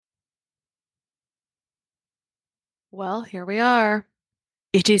Well, here we are.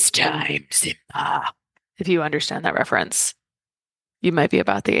 It is time, Simba. If you understand that reference, you might be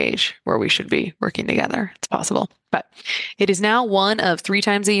about the age where we should be working together. It's possible. But it is now one of 3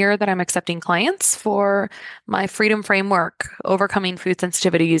 times a year that I'm accepting clients for my Freedom Framework, overcoming food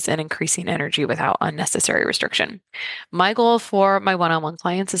sensitivities and increasing energy without unnecessary restriction. My goal for my one-on-one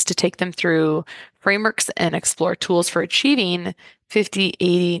clients is to take them through frameworks and explore tools for achieving 50,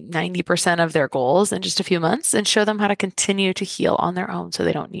 80, 90% of their goals in just a few months and show them how to continue to heal on their own so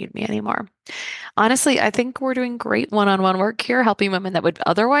they don't need me anymore. Honestly, I think we're doing great one-on-one work here, helping women that would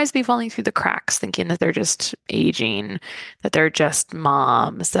otherwise be falling through the cracks, thinking that they're just aging, that they're just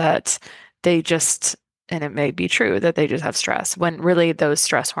moms, that they just, and it may be true that they just have stress, when really those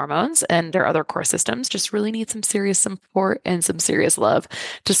stress hormones and their other core systems just really need some serious support and some serious love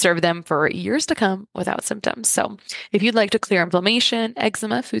to serve them for years to come without symptoms. So if you'd like to clear inflammation,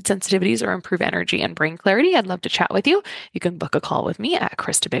 eczema, food sensitivities, or improve energy and brain clarity, I'd love to chat with you. You can book a call with me at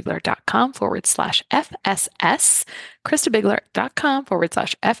KristaBigler.com/FSS,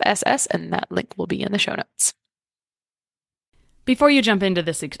 KristaBigler.com/FSS, and that link will be in the show notes. Before you jump into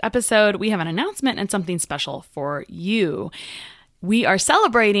this week's episode, we have an announcement and something special for you. We are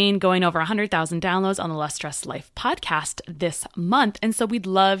celebrating going over 100,000 downloads on the Less Stressed Life podcast this month, and so we'd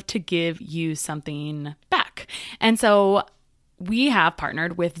love to give you something back. And so we have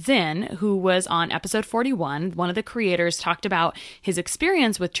partnered with Zyn, who was on episode 41. One of the creators talked about his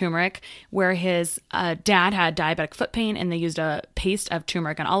experience with turmeric, where his dad had diabetic foot pain, and they used a paste of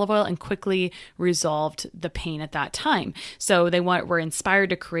turmeric and olive oil and quickly resolved the pain at that time. So they were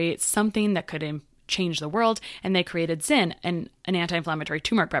inspired to create something that could change the world, and they created Zyn, an anti-inflammatory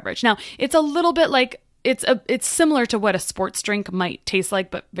turmeric beverage. Now, it's a little bit like it's similar to what a sports drink might taste like,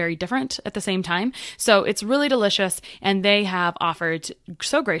 but very different at the same time. So it's really delicious, and they have offered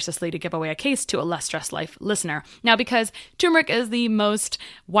so graciously to give away a case to a Less Stressed Life listener. Now, because turmeric is the most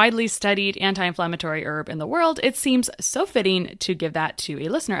widely studied anti-inflammatory herb in the world, it seems so fitting to give that to a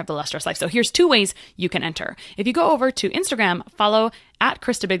listener of the Less Stressed Life. So here's 2 ways you can enter. If you go over to Instagram, follow at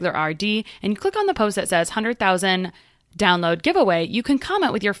KristaBiglerRD, and you click on the post that says 100,000 download giveaway, you can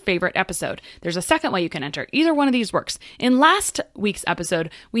comment with your favorite episode. There's a second way you can enter. Either one of these works. In last week's episode,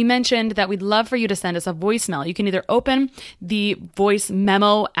 we mentioned that we'd love for you to send us a voicemail. You can either open the voice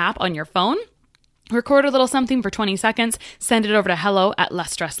memo app on your phone, record a little something for 20 seconds, send it over to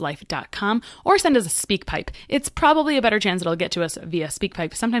hello@lessstressedlife.com, or send us a SpeakPipe. It's probably a better chance it'll get to us via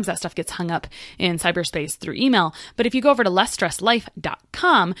SpeakPipe. Sometimes that stuff gets hung up in cyberspace through email. But if you go over to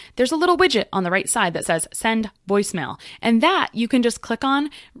lessstressedlife.com, there's a little widget on the right side that says send voicemail. And that you can just click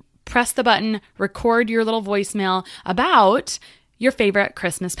on, press the button, record your little voicemail about your favorite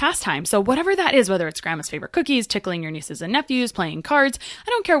Christmas pastime. So whatever that is, whether it's grandma's favorite cookies, tickling your nieces and nephews, playing cards, I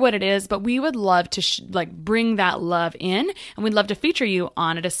don't care what it is, but we would love to bring that love in, and we'd love to feature you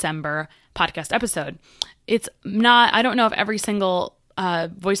on a December podcast episode. It's not, I don't know if every single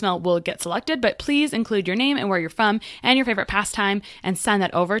voicemail will get selected, but please include your name and where you're from and your favorite pastime and send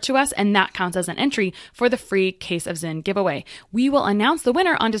that over to us, and that counts as an entry for the free Case of Zyn giveaway. We will announce the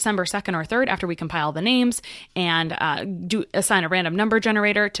winner on December 2nd or 3rd after we compile the names and assign a random number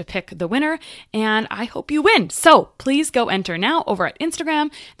generator to pick the winner, and I hope you win. So please go enter now over at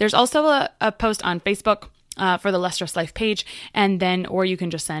Instagram. There's also a post on Facebook for the Less Stressed Life page, and then, or you can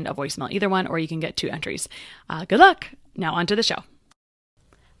just send a voicemail, either one, or you can get 2 entries. Good luck. Now on to the show.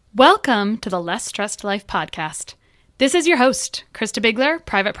 Welcome to the Less Stressed Life podcast. This is your host, Krista Bigler,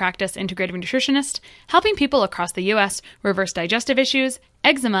 private practice integrative nutritionist, helping people across the U.S. reverse digestive issues,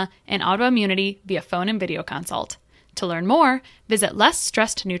 eczema, and autoimmunity via phone and video consult. To learn more, visit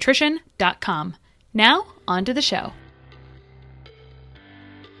lessstressednutrition.com. Now, on to the show.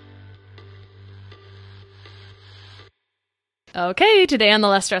 Okay, today on the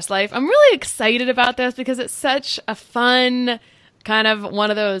Less Stressed Life, I'm really excited about this because it's such a fun, kind of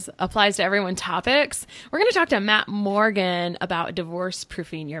one of those applies to everyone topics. We're going to talk to Matt Morgan about divorce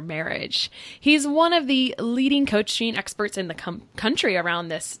proofing your marriage. He's one of the leading coaching experts in the country around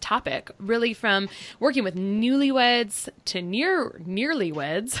this topic, really from working with newlyweds to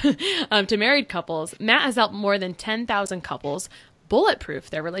nearlyweds to married couples. Matt has helped more than 10,000 couples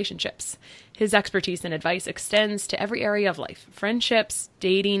bulletproof their relationships. His expertise and advice extends to every area of life: friendships,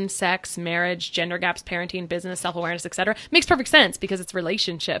 dating, sex, marriage, gender gaps, parenting, business, self-awareness, etc. Makes perfect sense because it's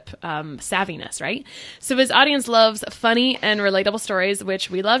relationship savviness, right? So his audience loves funny and relatable stories, which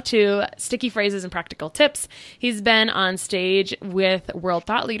we love too, sticky phrases and practical tips. He's been on stage with world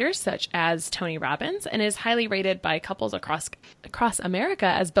thought leaders such as Tony Robbins and is highly rated by couples across America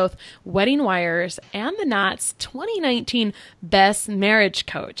as both Wedding Wire's and The Knot's 2019 Best plus marriage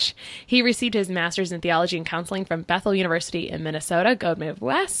coach. He received his master's in theology and counseling from Bethel University in Minnesota. Go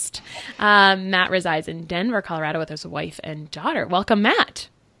Midwest. Matt resides in Denver, Colorado with his wife and daughter. Welcome, Matt.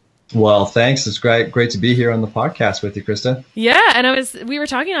 Well, thanks. It's great to be here on the podcast with you, Krista. Yeah, and we were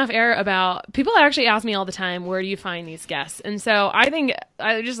talking off air about people actually ask me all the time, where do you find these guests? And so I think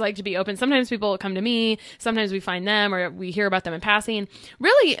I just like to be open. Sometimes people come to me, sometimes we find them or we hear about them in passing.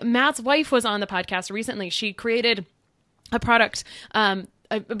 Really, Matt's wife was on the podcast recently. She created a product,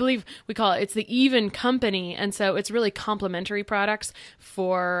 I believe we call it's the Even Company. And so it's really complementary products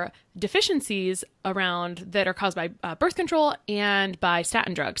for deficiencies around that are caused by birth control and by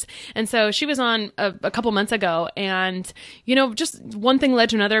statin drugs. And so she was on a couple months ago, and, just one thing led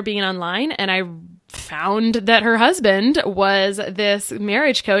to another, being online, and I found that her husband was this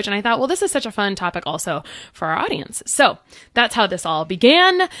marriage coach. And I thought, well, this is such a fun topic also for our audience. So that's how this all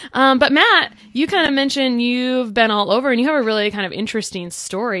began. But Matt, you kind of mentioned you've been all over and you have a really kind of interesting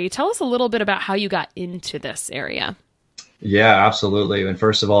story. Tell us a little bit about how you got into this area. Yeah, absolutely. And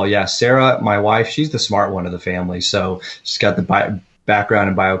first of all, Sarah, my wife, she's the smart one of the family. So she's got the background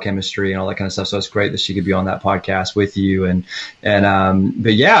in biochemistry and all that kind of stuff. So it's great that she could be on that podcast with you.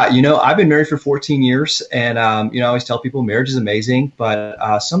 But yeah, I've been married for 14 years, and I always tell people marriage is amazing,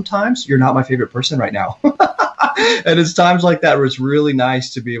 but sometimes you're not my favorite person right now. And it's times like that where it's really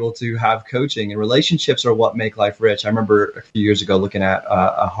nice to be able to have coaching, and relationships are what make life rich. I remember a few years ago looking at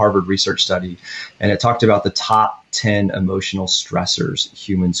a Harvard research study, and it talked about the top 10 emotional stressors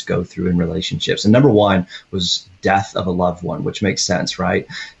humans go through in relationships. And number one was death of a loved one, which makes sense, right?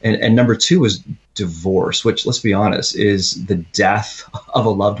 And number two was divorce, which, let's be honest, is the death of a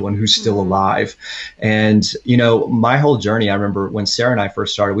loved one who's still alive. And, my whole journey, I remember when Sarah and I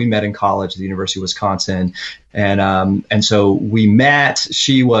first started, we met in college at the University of Wisconsin. And so we met.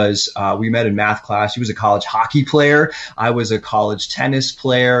 We met in math class. She was a college hockey player. I was a college tennis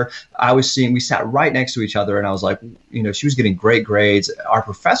player. We sat right next to each other, and I was like, she was getting great grades. Our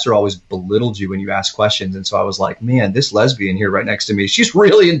professor always belittled you when you ask questions. And so I was like, man, this lesbian here right next to me, she's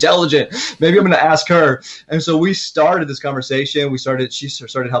really intelligent. Maybe I'm going to ask her. And so we started this conversation. She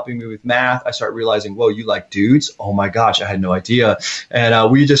started helping me with math. I started realizing, whoa, you like dudes? Oh my gosh, I had no idea.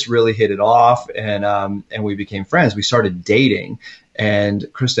 And we just really hit it off, and we became friends. We started dating, and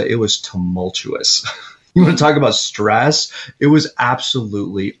Krista, it was tumultuous. You want to talk about stress? It was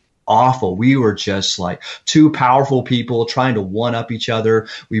absolutely awful. We were just like two powerful people trying to one up each other.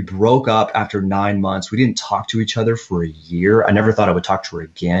 We broke up after 9 months. We didn't talk to each other for a year. I never thought I would talk to her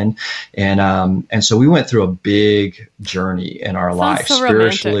again. And so we went through a big journey in our life, so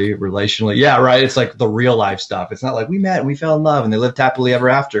spiritually, relationally. Yeah, right. It's like the real life stuff. It's not like we met and we fell in love and they lived happily ever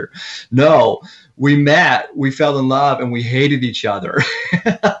after. No. We met, we fell in love, and we hated each other.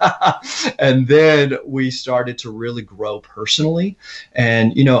 And then we started to really grow personally.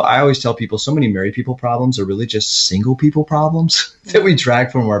 And, I always tell people so many married people problems are really just single people problems that we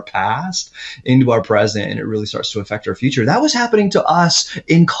drag from our past into our present, and it really starts to affect our future. That was happening to us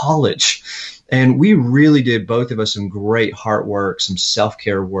in college. And we really did, both of us, some great heart work, some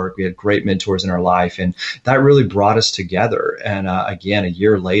self-care work. We had great mentors in our life, and that really brought us together. And again, a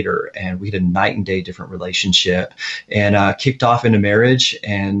year later, and we had a night and day different relationship, and kicked off into marriage.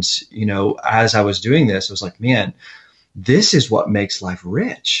 And, as I was doing this, I was like, man, this is what makes life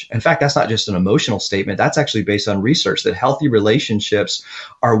rich. In fact, that's not just an emotional statement. That's actually based on research that healthy relationships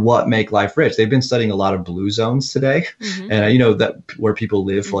are what make life rich. They've been studying a lot of blue zones today, and that where people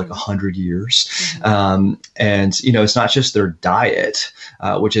live for like 100 years. And it's not just their diet,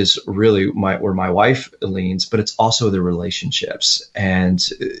 which is really where my wife leans, but it's also their relationships. And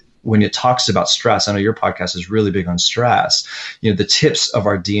when it talks about stress, I know your podcast is really big on stress. The tips of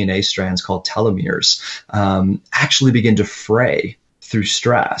our DNA strands, called telomeres, actually begin to fray through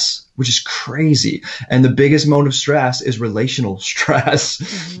stress, which is crazy. And the biggest mode of stress is relational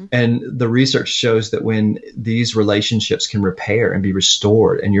stress. And the research shows that when these relationships can repair and be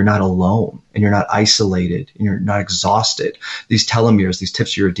restored, and you're not alone, and you're not isolated, and you're not exhausted, these telomeres, these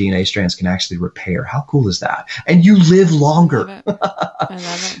tips of your DNA strands, can actually repair. How cool is that? And you live longer. I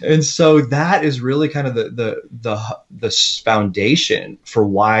love it. And so that is really kind of the foundation for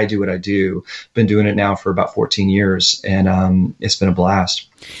why I do what I do. Been doing it now for about 14 years, and it's been a blast.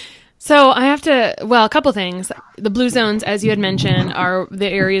 So I have to, a couple things. the blue zones, as you had mentioned, are the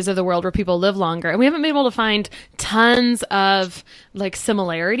areas of the world where people live longer. And we haven't been able to find tons of like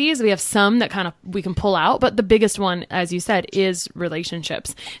similarities. We have some that kind of we can pull out, but the biggest one, as you said, is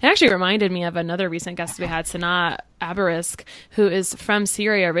relationships. It actually reminded me of another recent guest we had, Sanaa Abarisk, who is from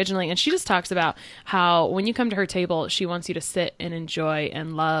Syria originally. And she just talks about how when you come to her table, she wants you to sit and enjoy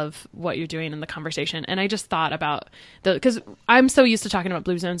and love what you're doing in the conversation. And I just thought about because I'm so used to talking about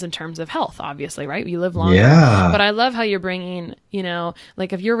blue zones in terms of health, obviously, right? You live longer. Yeah. But I love how you're bringing,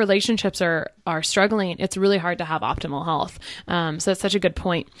 like if your relationships are struggling, it's really hard to have optimal health. So it's such a good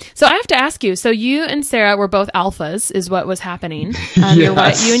point. So I have to ask you, so you and Sarah were both alphas is what was happening.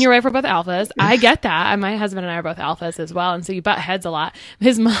 Yes. You and your wife were both alphas. I get that. My husband and I are both alphas as well. And so you butt heads a lot.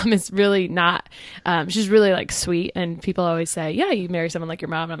 His mom is really not, she's really like sweet. And people always say, yeah, you marry someone like your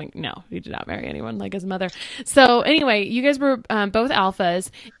mom. And I'm like, no, you did not marry anyone like his mother. So anyway, you guys were both alphas.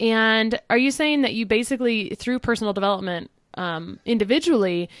 And are you saying that you basically, through personal development,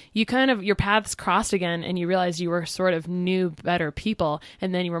 individually, you kind of, your paths crossed again and you realized you were sort of new, better people,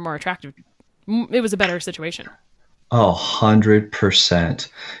 and then you were more attractive. It was a better situation. Oh, 100%.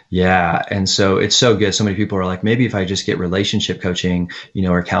 Yeah. And so it's so good. So many people are like, maybe if I just get relationship coaching,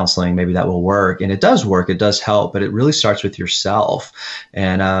 or counseling, maybe that will work. And it does work. It does help, but it really starts with yourself.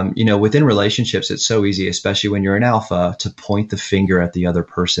 And, within relationships, it's so easy, especially when you're an alpha, to point the finger at the other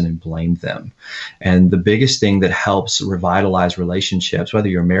person and blame them. And the biggest thing that helps revitalize relationships, whether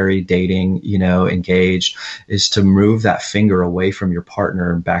you're married, dating, engaged, is to move that finger away from your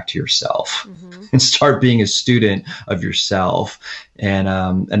partner and back to yourself and start being a student of yourself. And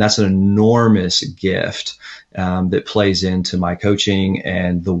that's an enormous gift that plays into my coaching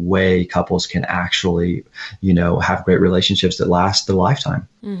and the way couples can actually, have great relationships that last a lifetime.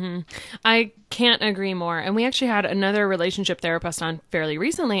 Mm-hmm. I can't agree more. And we actually had another relationship therapist on fairly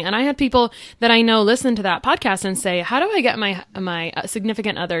recently. And I had people that I know listen to that podcast and say, how do I get my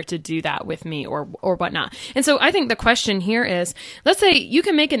significant other to do that with me or whatnot? And so I think the question here is, let's say you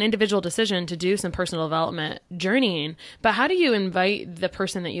can make an individual decision to do some personal development journeying, but how do you invite the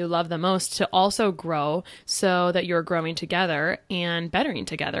person that you love the most to also grow so that you're growing together and bettering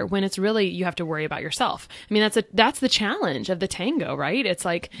together when it's really, you have to worry about yourself? I mean, that's the challenge of the tango, right? It's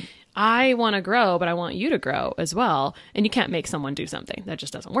like, I want to grow, but I want you to grow as well. And you can't make someone do something. That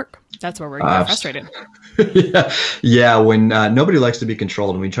just doesn't work. That's where we're getting frustrated. Yeah. When nobody likes to be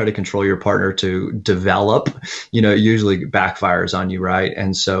controlled, and when you try to control your partner to develop, it usually backfires on you, right?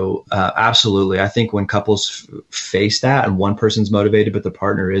 And so absolutely. I think when couples face that and one person's motivated, but the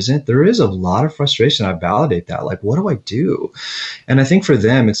partner isn't, there is a lot of frustration. I validate that. Like, what do I do? And I think for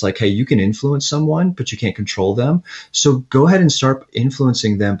them, it's like, hey, you can influence someone, but you can't control them. So go ahead and start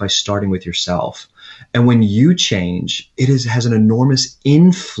influencing them by starting with yourself. And when you change, it has an enormous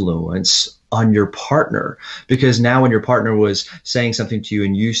influence on your partner, because now when your partner was saying something to you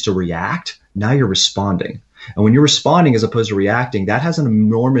and you used to react, now you're responding. And when you're responding as opposed to reacting, that has an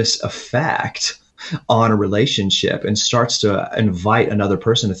enormous effect on a relationship and starts to invite another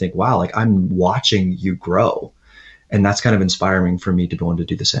person to think, wow, like I'm watching you grow. And that's kind of inspiring for me to be able to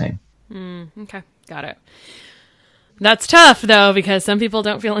do the same. Okay. Got it. That's tough, though, because some people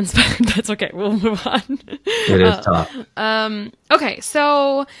don't feel inspired. That's okay. We'll move on. It is tough. Okay.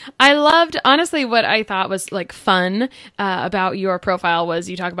 So I loved, honestly, what I thought was like fun about your profile was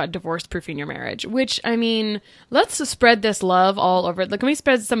you talk about divorce proofing your marriage, which, I mean, let's spread this love all over. Like, can we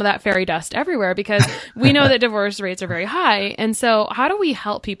spread some of that fairy dust everywhere? Because we know that divorce rates are very high. And so how do we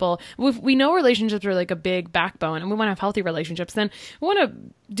help people? We know relationships are like a big backbone and we want to have healthy relationships. Then we want to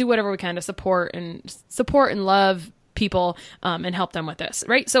do whatever we can to support and love people and help them with this,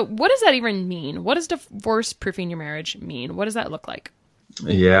 right? So what does that even mean? What does divorce proofing your marriage mean? What does that look like?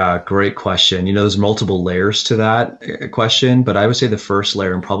 Yeah, great question. There's multiple layers to that question, but I would say the first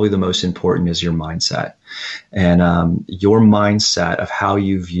layer and probably the most important is your mindset. And your mindset of how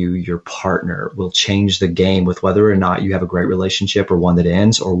you view your partner will change the game with whether or not you have a great relationship or one that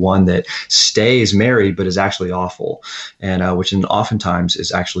ends or one that stays married but is actually awful, and which oftentimes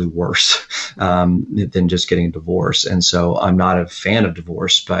is actually worse than just getting a divorce. And so I'm not a fan of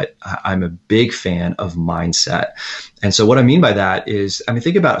divorce, but I'm a big fan of mindset. And so what I mean by that is,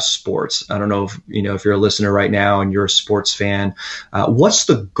 think about sports. I don't know if you're a listener right now and you're a sports fan. What's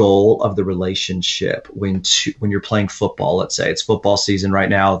the goal of the relationship when you're playing football? Let's say it's football season right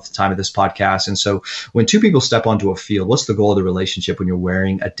now at the time of this podcast. And so when two people step onto a field, what's the goal of the relationship when you're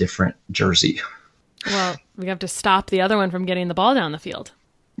wearing a different jersey? Well, we have to stop the other one from getting the ball down the field.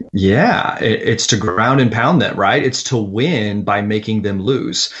 Yeah, it's to ground and pound them, right? It's to win by making them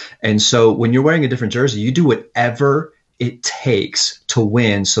lose. And so when you're wearing a different jersey, you do whatever it takes to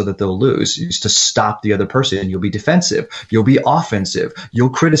win so that they'll lose. It's to stop the other person. You'll be defensive. You'll be offensive. You'll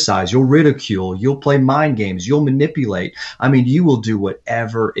criticize. You'll ridicule. You'll play mind games. You'll manipulate. I mean, you will do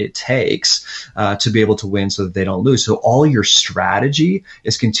whatever it takes to be able to win so that they don't lose. So all your strategy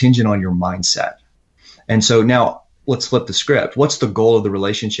is contingent on your mindset. And so now let's flip the script. What's the goal of the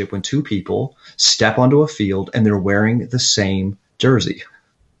relationship when two people step onto a field and they're wearing the same jersey?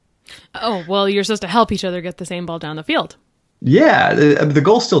 Oh, well, you're supposed to help each other get the same ball down the field. Yeah, the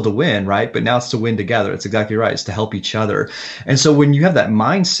goal's still to win, right? But now it's to win together. It's exactly right. It's to help each other. And so when you have that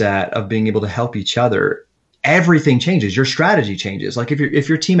mindset of being able to help each other, everything changes. Your strategy changes. Like if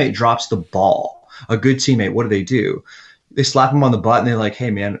your teammate drops the ball, a good teammate, what do? They slap them on the butt and they're like,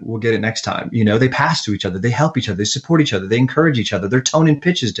 hey, man, we'll get it next time. They pass to each other. They help each other. They support each other. They encourage each other. Their tone and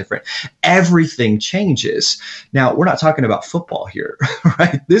pitch is different. Everything changes. Now, we're not talking about football here,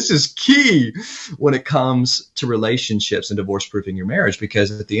 right? This is key when it comes to relationships and divorce proofing your marriage,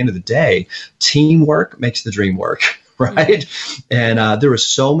 because at the end of the day, teamwork makes the dream work. Right. And there were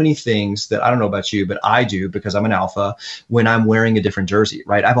so many things that I don't know about you, but I do because I'm an alpha when I'm wearing a different jersey,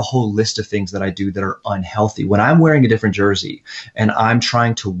 right? I have a whole list of things that I do that are unhealthy. When I'm wearing a different jersey and I'm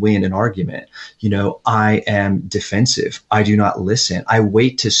trying to win an argument, I am defensive. I do not listen. I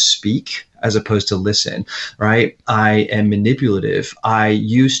wait to speak as opposed to listen, right? I am manipulative. I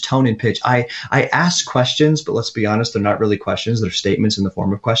use tone and pitch. I ask questions, but let's be honest, they're not really questions. They're statements in the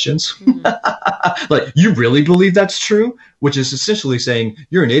form of questions. Mm-hmm. Like, you really believe that's true? Which is essentially saying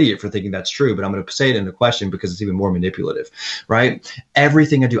you're an idiot for thinking that's true, but I'm going to say it in a question because it's even more manipulative, right?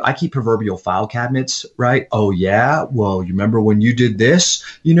 Everything I do, I keep proverbial file cabinets, right? Oh yeah, well, you remember when you did this,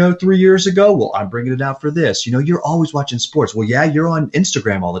 3 years ago? Well, I'm bringing it out for this. You're always watching sports. Well, yeah, you're on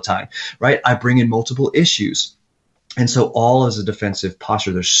Instagram all the time, right? I bring in multiple issues. And so all is a defensive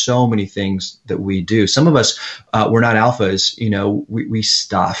posture. There's so many things that we do. Some of us, we're not alphas, we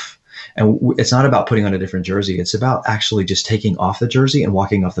stuff. And it's not about putting on a different jersey. It's about actually just taking off the jersey and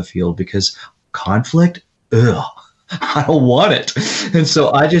walking off the field, because conflict, I don't want it. And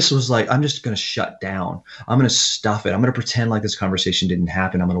so I just was like, I'm just going to shut down. I'm going to stuff it. I'm going to pretend like this conversation didn't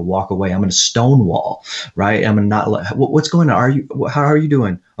happen. I'm going to walk away. I'm going to stonewall, right? I'm going to not what's going on? How are you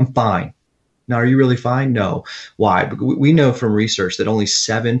doing? I'm fine. Now, are you really fine? No. Why? Because we know from research that only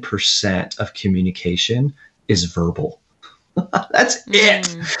 7% of communication is verbal. That's it.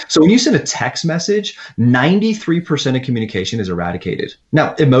 So when you send a text message, 93% of communication is eradicated.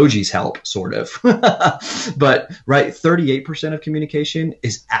 Now, emojis help, sort of. But, right, 38% of communication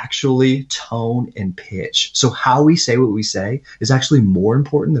is actually tone and pitch. So how we say what we say is actually more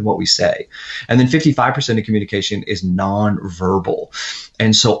important than what we say. And then 55% of communication is nonverbal.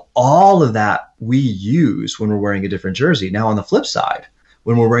 And so all of that we use when we're wearing a different jersey. Now, on the flip side,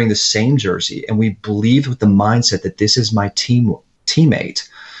 when we're wearing the same jersey and we believe with the mindset that this is my teammate,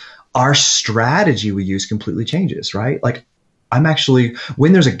 our strategy we use completely changes, right? Like, I'm actually,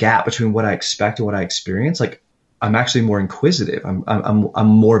 when there's a gap between what I expect and what I experience, like, I'm actually more inquisitive. I'm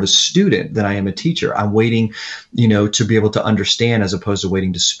more of a student than I am a teacher. I'm waiting, to be able to understand as opposed to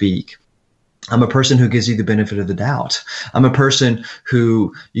waiting to speak. I'm a person who gives you the benefit of the doubt. I'm a person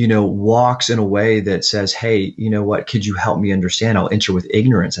who, walks in a way that says, hey, you know what, could you help me understand? I'll enter with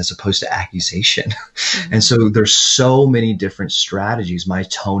ignorance as opposed to accusation. Mm-hmm. And so there's so many different strategies. My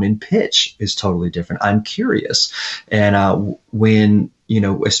tone and pitch is totally different. I'm curious. And when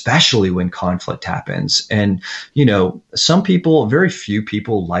especially when conflict happens. And, some people, very few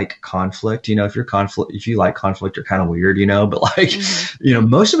people like conflict. If you like conflict, you're kind of weird, but like, mm-hmm.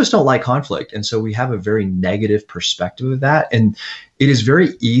 Most of us don't like conflict. And so we have a very negative perspective of that. And it is very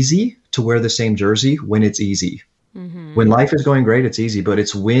easy to wear the same jersey when it's easy. Mm-hmm. When life is going great, it's easy, but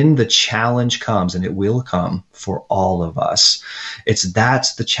it's when the challenge comes, and it will come for all of us.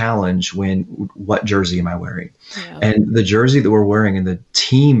 That's the challenge. What jersey am I wearing? Yeah. And the jersey that we're wearing and the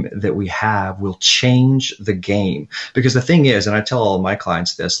team that we have will change the game. Because the thing is, and I tell all of my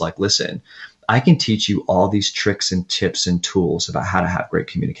clients this, like, listen, I can teach you all these tricks and tips and tools about how to have great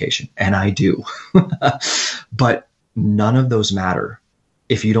communication. And I do. But none of those matter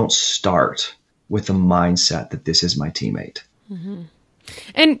if you don't start with the mindset that this is my teammate. Mm-hmm.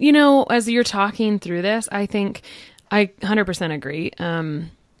 And, as you're talking through this, I think I 100% agree. And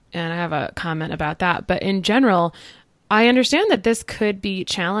I have a comment about that. But in general, I understand that this could be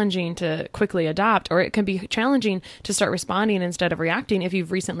challenging to quickly adopt, or it can be challenging to start responding instead of reacting if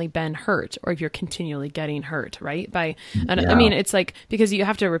you've recently been hurt, or if you're continually getting hurt, right? I mean, it's like, because you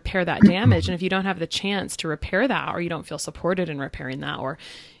have to repair that damage. And if you don't have the chance to repair that, or you don't feel supported in repairing that, or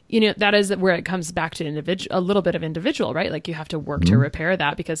that is where it comes back to a little bit of individual, right? Like you have to work to repair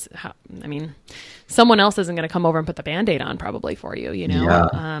that because, someone else isn't going to come over and put the Band-Aid on probably for you,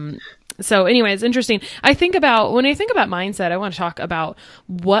 Yeah. So anyway, it's interesting. When I think about mindset, I want to talk about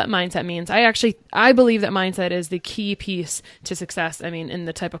what mindset means. I believe that mindset is the key piece to success. In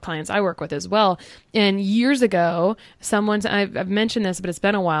the type of clients I work with as well. And years ago, I've mentioned this, but it's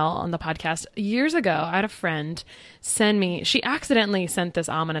been a while on the podcast. Years ago, I had a friend she accidentally sent this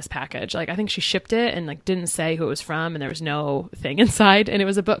ominous package. Like I think she shipped it and like didn't say who it was from and there was no thing inside. And it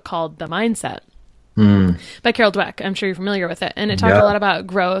was a book called The Mindset. By Carol Dweck. I'm sure you're familiar with it. And it talked a lot about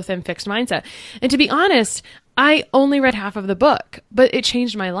growth and fixed mindset. And to be honest, I only read half of the book, but it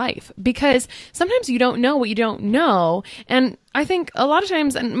changed my life because sometimes you don't know what you don't know. And I think a lot of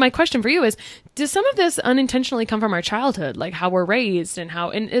times, and my question for you is, does some of this unintentionally come from our childhood, like how we're raised and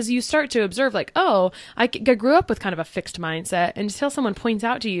as you start to observe, like, oh, I grew up with kind of a fixed mindset, and until someone points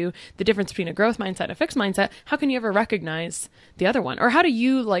out to you the difference between a growth mindset and a fixed mindset, how can you ever recognize the other one? Or how do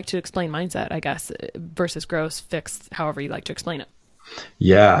you like to explain mindset, I guess, versus growth, fixed, however you like to explain it?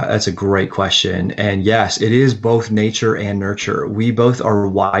 Yeah, that's a great question. And yes, it is both nature and nurture. We both are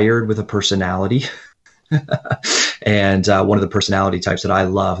wired with a personality. And one of the personality types that I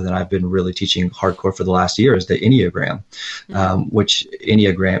love and that I've been really teaching hardcore for the last year is the Enneagram, which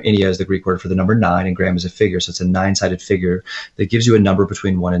Ennea is the Greek word for the number 9, and gram is a figure. So it's a 9-sided figure that gives you a number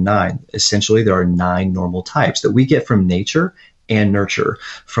between 1 and 9. Essentially, there are 9 normal types that we get from nature and nurture,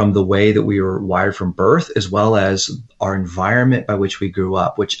 from the way that we were wired from birth, as well as our environment by which we grew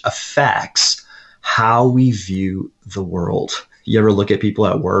up, which affects how we view the world. You ever look at people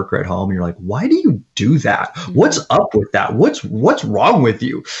at work or at home and you're like, why do you do that? What's up with that? What's wrong with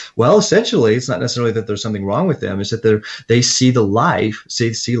you? Well, essentially, it's not necessarily that there's something wrong with them. It's that they see life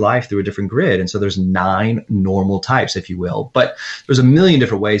through a different grid. And so there's 9 normal types, if you will. But there's a million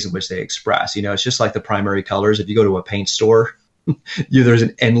different ways in which they express. It's just like the primary colors. If you go to a paint store, there's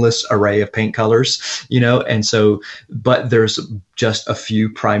an endless array of paint colors, and so, but there's just a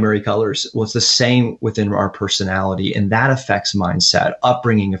few primary colors. Well, it's the same within our personality, and that affects mindset.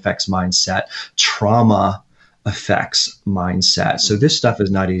 Upbringing affects mindset. Trauma affects mindset. So this stuff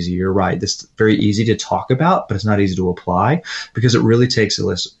is not easy. You're right. This is very easy to talk about, but it's not easy to apply because it really takes a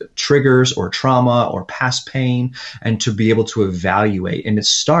list of triggers or trauma or past pain and to be able to evaluate. And it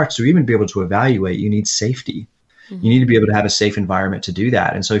starts to even be able to evaluate, you need safety. You need to be able to have a safe environment to do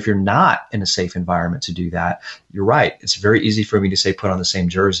that. And so if you're not in a safe environment to do that, you're right. It's very easy for me to say, put on the same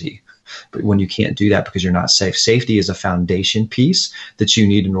jersey. But when you can't do that because you're not safe, safety is a foundation piece that you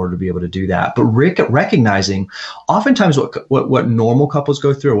need in order to be able to do that. But recognizing oftentimes what normal couples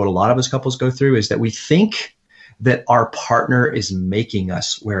go through, or what a lot of us couples go through, is that we think that our partner is making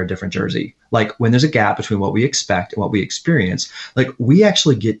us wear a different jersey. Like when there's a gap between what we expect and what we experience, like we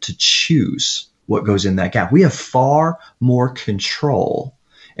actually get to choose what goes in that gap. We have far more control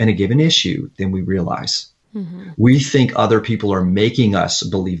in a given issue than we realize. We think other people are making us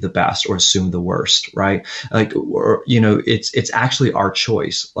believe the best or assume the worst, right? It's actually our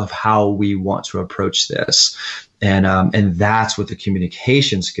choice of how we want to approach this. And that's what the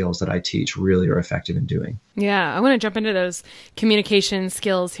communication skills that I teach really are effective in doing. Yeah, I want to jump into those communication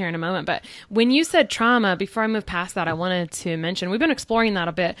skills here in a moment. But when you said trauma, before I move past that, I wanted to mention, we've been exploring that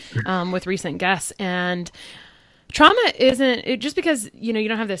a bit with recent guests. And trauma isn't just because, you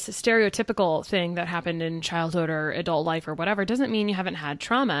don't have this stereotypical thing that happened in childhood or adult life or whatever, doesn't mean you haven't had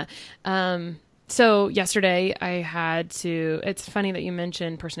trauma. So yesterday it's funny that you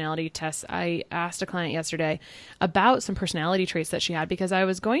mentioned personality tests. I asked a client yesterday about some personality traits that she had because I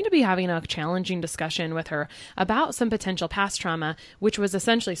was going to be having a challenging discussion with her about some potential past trauma, which was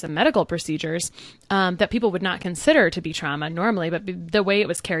essentially some medical procedures that people would not consider to be trauma normally, but the way it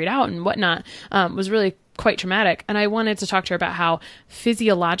was carried out and whatnot was really quite traumatic. And I wanted to talk to her about how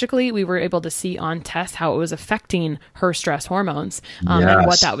physiologically we were able to see on tests how it was affecting her stress hormones and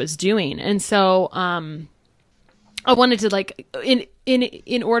what that was doing. And so I wanted to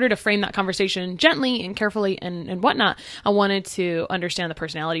in order to frame that conversation gently and carefully and whatnot, I wanted to understand the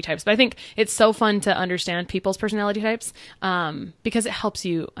personality types. But I think it's so fun to understand people's personality types because it helps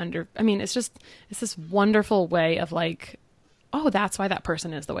you it's this wonderful way of oh, that's why that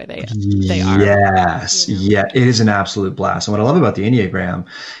person is the way they are. Yes. Yeah, it is an absolute blast. And what I love about the Enneagram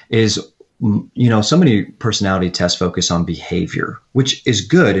is, so many personality tests focus on behavior, which is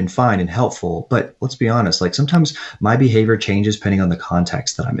good and fine and helpful. But let's be honest, sometimes my behavior changes depending on the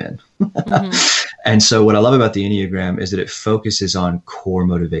context that I'm in. And so what I love about the Enneagram is that it focuses on core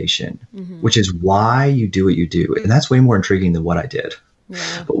motivation, which is why you do what you do. And that's way more intriguing than what I did.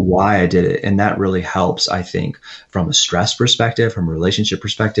 but why I did it. And that really helps, I think, from a stress perspective, from a relationship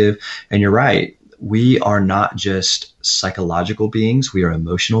perspective. And you're right. We are not just psychological beings. We are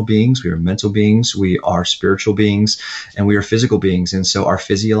emotional beings. We are mental beings. We are spiritual beings, and we are physical beings. And so our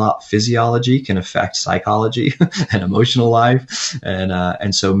physiology can affect psychology and emotional life.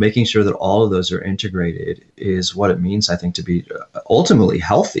 And so making sure that all of those are integrated is what it means, I think, to be ultimately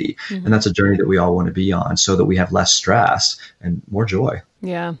healthy. Mm-hmm. And that's a journey that we all want to be on so that we have less stress and more joy.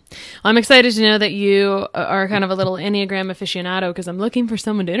 Yeah. I'm excited to know that you are kind of a little Enneagram aficionado, because I'm looking for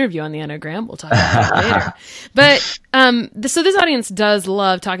someone to interview on the Enneagram. We'll talk about that later. But so this audience does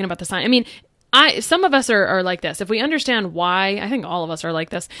love talking about the sign. I mean, some of us are like this. If we understand why, I think all of us are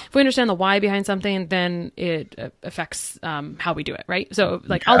like this. If we understand the why behind something, then it affects how we do it, right? So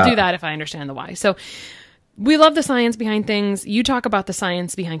I'll do that if I understand the why. So we love the science behind things. You talk about the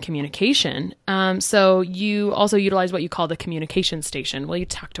science behind communication. So you also utilize what you call the communication station. Will you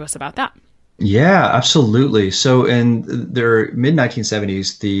talk to us about that? Yeah, absolutely. So in the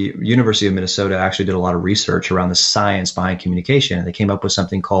mid-1970s, the University of Minnesota actually did a lot of research around the science behind communication. And they came up with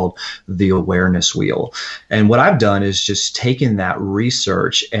something called the awareness wheel. And what I've done is just taken that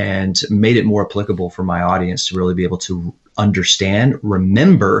research and made it more applicable for my audience to really be able to understand,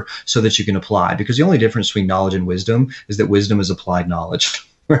 remember, so that you can apply. Because the only difference between knowledge and wisdom is that wisdom is applied knowledge.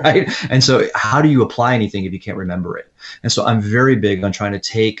 Right. And so how do you apply anything if you can't remember it? And so I'm very big on trying to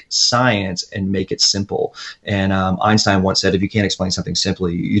take science and make it simple. And Einstein once said, if you can't explain something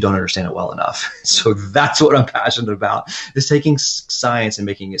simply, you don't understand it well enough. So that's what I'm passionate about, is taking science and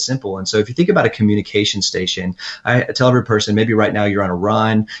making it simple. And so if you think about a communication station, I tell every person, maybe right now you're on a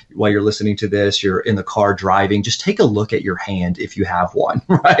run while you're listening to this, you're in the car driving, just take a look at your hand if you have one,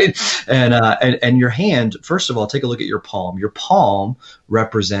 right? And your hand, first of all, take a look at your palm. Your palm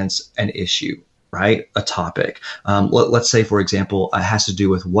represents an issue, right? A topic. Let's say, for example, it has to do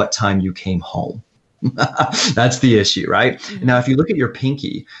with what time you came home. That's the issue, right? Mm-hmm. Now, if you look at your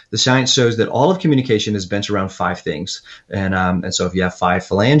pinky, the science shows that all of communication is bent around 5 things. And so if you have 5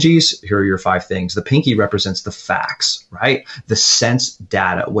 phalanges, here are your 5 things. The pinky represents the facts, right? The sense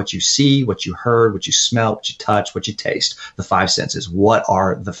data, what you see, what you heard, what you smell, what you touch, what you taste, the 5 senses. What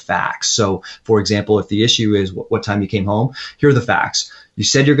are the facts? So, for example, if the issue is what time you came home, here are the facts. You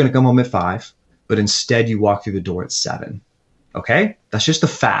said you're going to come home at 5, but instead you walk through the door at 7. Okay? That's just the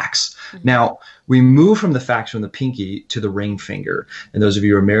facts. Mm-hmm. Now, we move from the facts from the pinky to the ring finger. And those of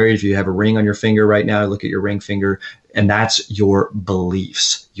you who are married, if you have a ring on your finger right now, look at your ring finger, and that's your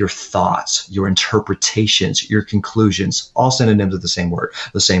beliefs, your thoughts, your interpretations, your conclusions, all synonyms of the same word,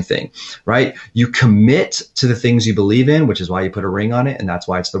 the same thing, right? You commit to the things you believe in, which is why you put a ring on it, and that's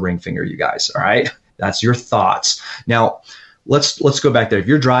why it's the ring finger, you guys, all right? That's your thoughts. Now, let's go back there. If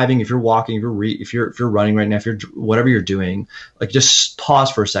you're driving, if you're walking, if you're running right now, if you're whatever you're doing, just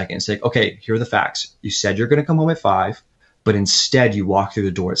pause for a second and say, okay, here are the facts. You said you're going to come home at 5, but instead you walk through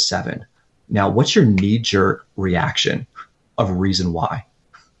the door at 7. Now, what's your knee-jerk reaction of reason why?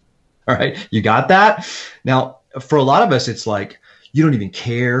 All right, you got that? Now, for a lot of us, it's like, you don't even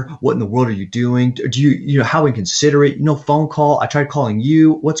care. What in the world are you doing? Do you how inconsiderate? Phone call. I tried calling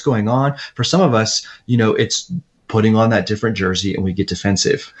you. What's going on? For some of us, it's putting on that different jersey, and we get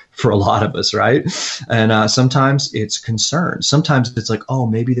defensive for a lot of us, right? And sometimes it's concern. Sometimes it's like, oh,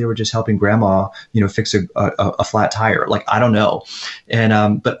 maybe they were just helping grandma, fix a flat tire. I don't know.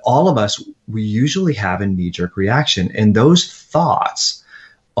 And but all of us, we usually have a knee-jerk reaction, and those thoughts,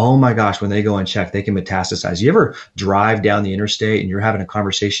 oh my gosh, when they go unchecked, they can metastasize. You ever drive down the interstate and you're having a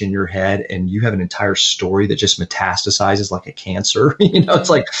conversation in your head and you have an entire story that just metastasizes like a cancer? It's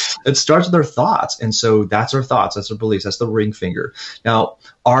like it starts with our thoughts. And so that's our thoughts. That's our beliefs. That's the ring finger. Now,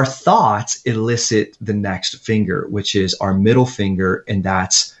 our thoughts elicit the next finger, which is our middle finger, and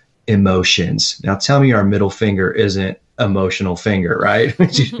that's emotions. Now, tell me our middle finger isn't emotional finger, right?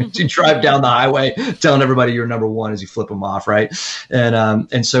 you drive down the highway telling everybody you're number 1 as you flip them off, right?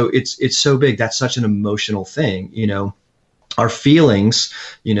 And so it's so big. That's such an emotional thing, Our feelings,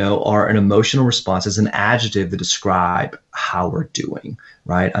 are an emotional response, as an adjective to describe how we're doing,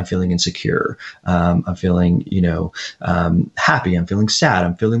 right? I'm feeling insecure. I'm feeling, happy. I'm feeling sad.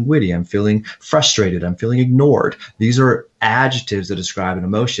 I'm feeling witty. I'm feeling frustrated. I'm feeling ignored. These are adjectives that describe an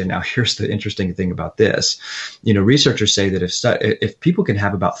emotion. Now, here's the interesting thing about this. Researchers say that if people can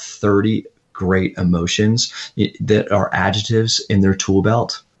have about 30 great emotions that are adjectives in their tool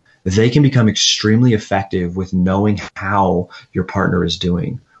belt, they can become extremely effective with knowing how your partner is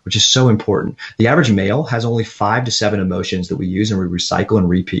doing, which is so important. The average male has only 5 to 7 emotions that we use and we recycle and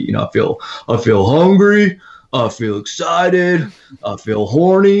repeat. I feel hungry. I feel excited. I feel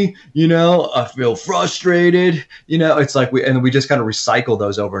horny. I feel frustrated. It's like we just kind of recycle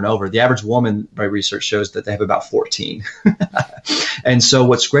those over and over. The average woman, by research, shows that they have about 14. And so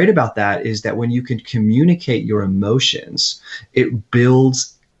what's great about that is that when you can communicate your emotions, it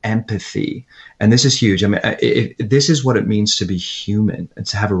builds empathy. And this is huge. I mean, this is what it means to be human and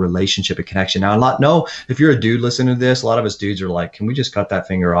to have a relationship, a connection. Now, if you're a dude listening to this, a lot of us dudes are like, can we just cut that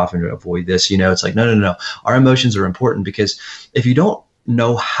finger off and avoid this? It's like, no. Our emotions are important, because if you don't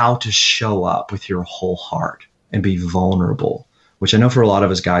know how to show up with your whole heart and be vulnerable, which I know for a lot of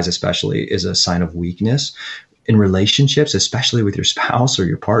us guys especially is a sign of weakness, in relationships, especially with your spouse or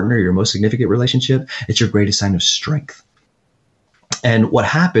your partner, your most significant relationship, it's your greatest sign of strength. And what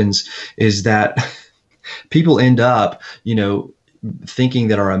happens is that people end up, thinking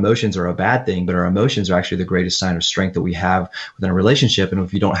that our emotions are a bad thing, but our emotions are actually the greatest sign of strength that we have within a relationship. And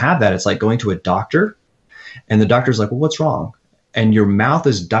if you don't have that, it's like going to a doctor and the doctor's like, well, what's wrong? And your mouth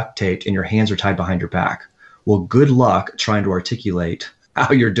is duct taped and your hands are tied behind your back. Well, good luck trying to articulate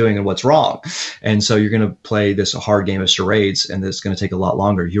how you're doing and what's wrong. And so you're going to play this hard game of charades, and it's going to take a lot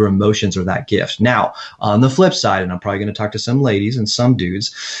longer. Your emotions are that gift. Now, on the flip side, and I'm probably going to talk to some ladies and some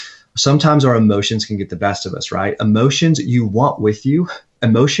dudes, sometimes our emotions can get the best of us, right? Emotions you want with you.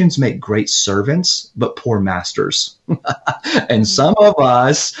 Emotions make great servants, but poor masters. And some of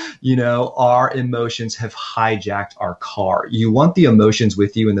us, our emotions have hijacked our car. You want the emotions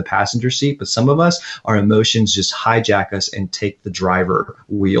with you in the passenger seat, but some of us, our emotions just hijack us and take the driver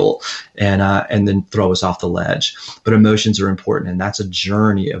wheel and then throw us off the ledge. But emotions are important, and that's a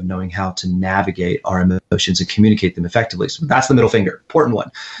journey of knowing how to navigate our emotions and communicate them effectively. So that's the middle finger, important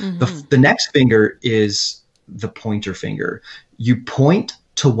one. Mm-hmm. The next finger is the pointer finger. You point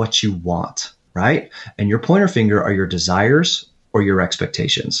to what you want, right? And your pointer finger are your desires or your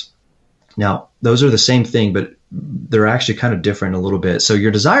expectations. Now, those are the same thing, but they're actually kind of different a little bit. So your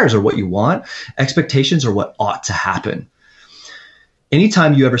desires are what you want. Expectations are what ought to happen.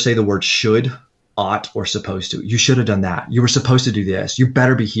 Anytime you ever say the word should, ought, or supposed to, you should have done that. You were supposed to do this. You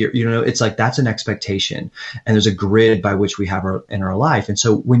better be here. It's like that's an expectation. And there's a grid by which we have in our life. And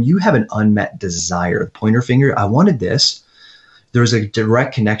so when you have an unmet desire, the pointer finger, I wanted this, there's a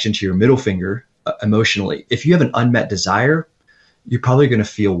direct connection to your middle finger emotionally. If you have an unmet desire, you're probably going to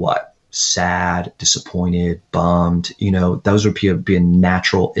feel what? Sad, disappointed, bummed. Those would be a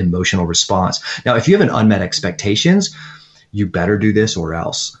natural emotional response. Now, if you have an unmet expectations, you better do this or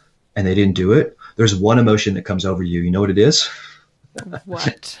else. And they didn't do it. There's one emotion that comes over you. You know what it is?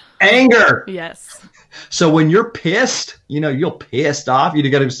 What? Anger. Yes. So when you're pissed, you're pissed off, you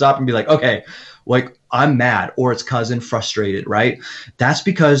got to stop and be like, okay, like I'm mad, or it's cousin frustrated, right? That's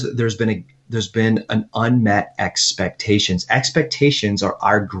because there's been an unmet expectations. Expectations are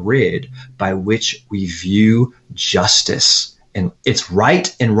our grid by which we view justice, and it's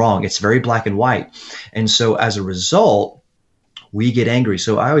right and wrong. It's very black and white. And so as a result, we get angry.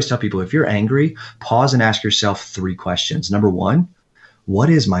 So I always tell people, if you're angry, pause and ask yourself 3 questions. Number 1, what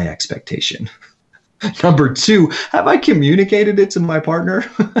is my expectation? Number 2, have I communicated it to my partner?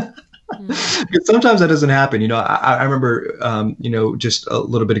 Because sometimes that doesn't happen. I remember, just a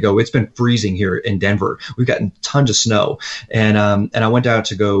little bit ago, it's been freezing here in Denver. We've gotten tons of snow. And I went out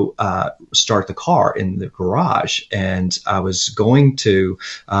to go start the car in the garage. And I was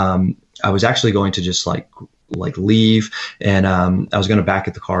actually going to just like leave. And I was going to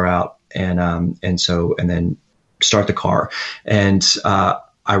back the car out and then start the car. And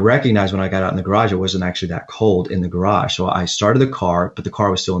I recognized when I got out in the garage, it wasn't actually that cold in the garage. So I started the car, but the car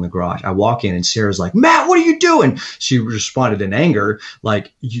was still in the garage. I walk in and Sarah's like, Matt, what are you doing? She responded in anger,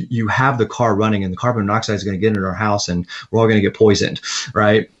 like, you have the car running and the carbon monoxide is going to get into our house and we're all going to get poisoned,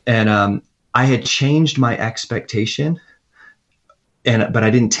 right? And I had changed my expectation, but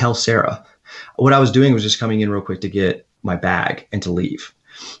I didn't tell Sarah. What I was doing was just coming in real quick to get my bag and to leave.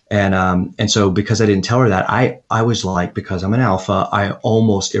 And so because I didn't tell her that, I was like, because I'm an alpha, I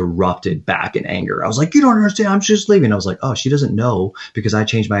almost erupted back in anger. I was like, you don't understand. I'm just leaving. I was like, oh, she doesn't know because I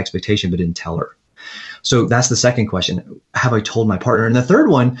changed my expectation, but didn't tell her. So that's the second question. Have I told my partner? And the third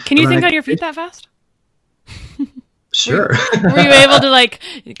one. Can you think on your feet that fast? Sure. Were you able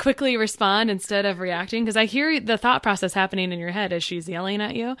to quickly respond instead of reacting? Because I hear the thought process happening in your head as she's yelling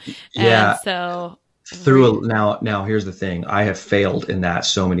at you. Yeah. And so now here's the thing. I have failed in that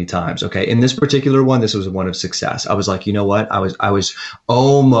so many times. Okay. In this particular one, this was one of success. I was like, you know what? I was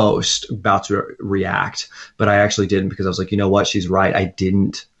almost about to react, but I actually didn't, because I was like, you know what? She's right. I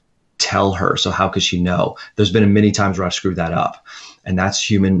didn't tell her. So how could she know? There's been many times where I've screwed that up. And that's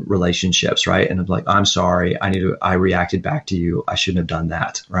human relationships, right? And I'm like, I'm sorry, I reacted back to you. I shouldn't have done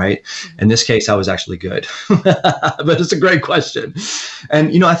that, right? In this case, I was actually good. But it's a great question.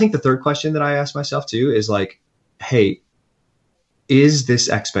 And, I think the third question that I ask myself too is like, hey, is this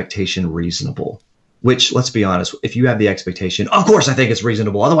expectation reasonable? Which, let's be honest, if you have the expectation, of course I think it's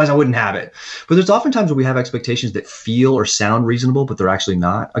reasonable, otherwise I wouldn't have it. But there's oftentimes where we have expectations that feel or sound reasonable, but they're actually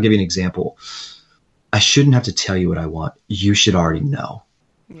not. I'll give you an example. I shouldn't have to tell you what I want. You should already know.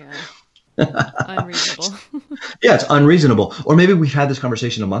 Yeah. Unreasonable. Yeah, it's unreasonable. Or maybe we had this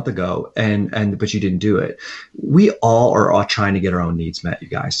conversation a month ago but you didn't do it. We all are all trying to get our own needs met, you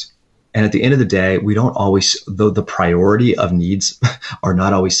guys. And at the end of the day, we don't always, though the priority of needs are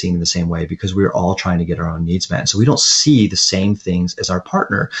not always seen in the same way, because we're all trying to get our own needs met. So we don't see the same things as our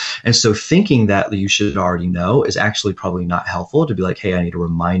partner. And so thinking that you should already know is actually probably not helpful. To be like, hey, I need a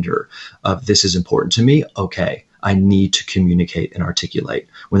reminder of this is important to me. Okay, I need to communicate and articulate.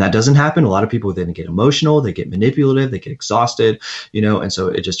 When that doesn't happen, a lot of people then get emotional, they get manipulative, they get exhausted, and so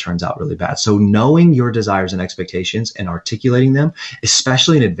it just turns out really bad. So knowing your desires and expectations and articulating them,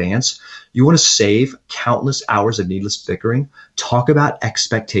 especially in advance, you want to save countless hours of needless bickering. Talk about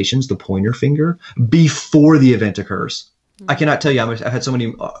expectations, the pointer finger, before the event occurs. I cannot tell you, I've had so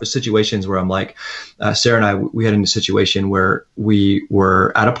many situations where I'm like, Sarah and I, we had a situation where we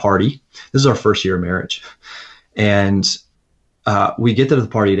were at a party. This is our first year of marriage. And we get to the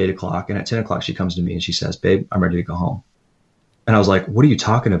party at 8:00, and at 10:00, she comes to me and she says, babe, I'm ready to go home. And I was like, what are you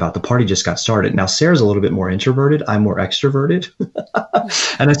talking about? The party just got started. Now, Sarah's a little bit more introverted. I'm more extroverted.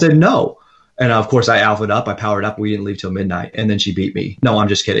 And I said, no. And of course, I alphaed up. I powered up. We didn't leave till midnight. And then she beat me. No, I'm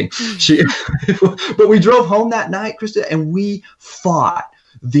just kidding. But we drove home that night, Krista, and we fought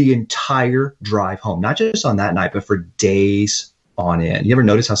the entire drive home, not just on that night, but for days on end. You ever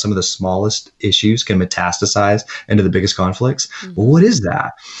notice how some of the smallest issues can metastasize into the biggest conflicts? Mm-hmm. Well, what is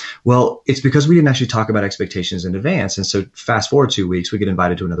that? Well, it's because we didn't actually talk about expectations in advance. And so fast forward 2 weeks, we get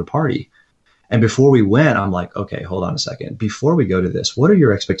invited to another party. And before we went, I'm like, okay, hold on a second. Before we go to this, what are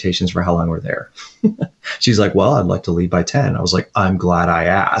your expectations for how long we're there? She's like, well, I'd like to leave by 10. I was like, I'm glad I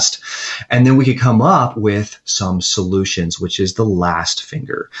asked. And then we could come up with some solutions, which is the last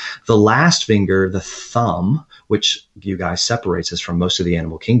finger. The last finger, the thumb, which you guys separates us from most of the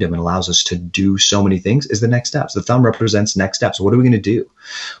animal kingdom and allows us to do so many things, is the next steps. The thumb represents next steps. What are we going to do?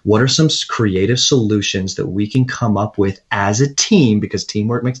 What are some creative solutions that we can come up with as a team, because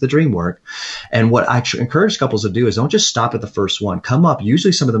teamwork makes the dream work? And what I encourage couples to do is don't just stop at the first one. Come up.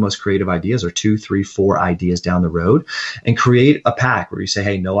 Usually some of the most creative ideas are 2, 3, 4 ideas down the road, and create a pack where you say,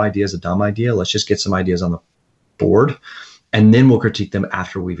 hey, no idea is a dumb idea. Let's just get some ideas on the board, and then we'll critique them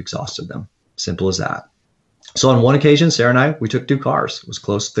after we've exhausted them. Simple as that. So on one occasion, Sarah and I, we took 2 cars. It was a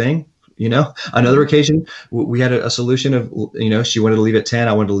close thing. Another occasion, we had a solution of, she wanted to leave at 10.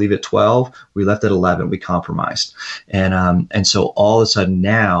 I wanted to leave at 12. We left at 11. We compromised. And so all of a sudden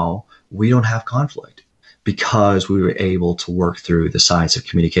now we don't have conflict because we were able to work through the science of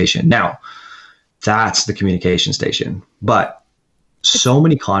communication. Now, that's the communication station. But so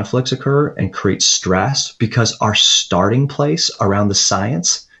many conflicts occur and create stress because our starting place around the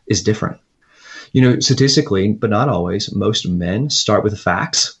science is different. Statistically, but not always, most men start with the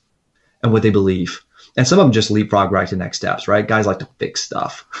facts and what they believe. And some of them just leapfrog right to next steps, right? Guys like to fix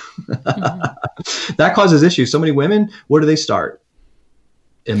stuff. Mm-hmm. That causes issues. So many women, where do they start?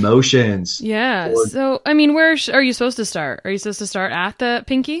 Emotions. Yeah. So, where are you supposed to start? Are you supposed to start at the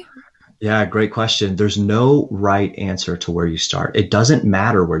pinky? Yeah, great question. There's no right answer to where you start. It doesn't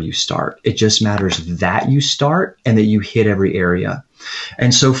matter where you start. It just matters that you start and that you hit every area.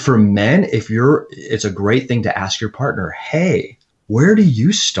 And so for men, it's a great thing to ask your partner, hey, where do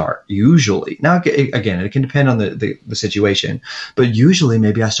you start usually? Now, again, it can depend on the situation, but usually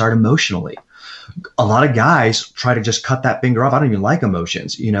maybe I start emotionally. A lot of guys try to just cut that finger off. I don't even like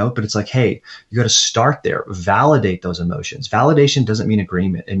emotions, but it's like, hey, you got to start there. Validate those emotions. Validation doesn't mean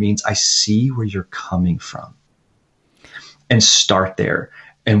agreement. It means I see where you're coming from, and start there.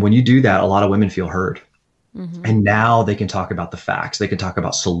 And when you do that, a lot of women feel heard. Mm-hmm. And now they can talk about the facts. They can talk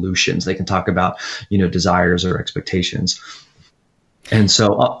about solutions. They can talk about, desires or expectations. And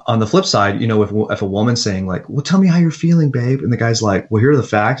so on the flip side, if a woman's saying like, well, tell me how you're feeling, babe. And the guy's like, well, here are the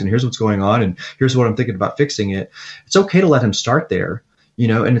facts and here's what's going on. And here's what I'm thinking about fixing it. It's okay to let him start there,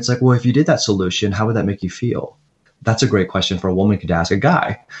 and it's like, well, if you did that solution, how would that make you feel? That's a great question for a woman to ask a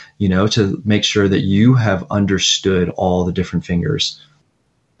guy, to make sure that you have understood all the different fingers.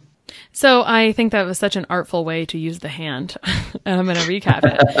 So I think that was such an artful way to use the hand. And I'm going to recap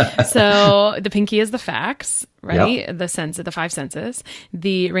it. So the pinky is the facts, right? Yep. The 5 senses.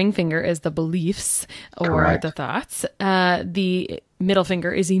 The ring finger is the beliefs or Correct. The thoughts. The middle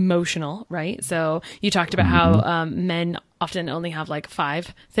finger is emotional, right? So you talked about how men often only have like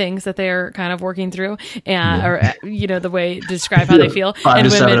 5 things that they're kind of working through, and or the way to describe how they feel. 5 and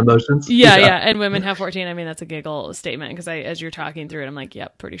to 7 emotions. Yeah, and women have 14. I mean, that's a giggle statement because as you're talking through it, I'm like,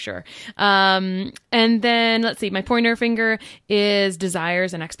 yep, pretty sure. And then let's see, my pointer finger is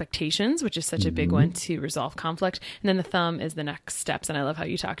desires and expectations, which is such a big one to resolve conflict. And then the thumb is the next steps. And I love how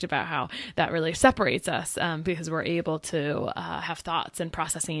you talked about how that really separates us because we're able to have thoughts and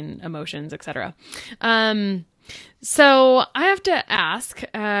processing emotions, etc. So I have to ask,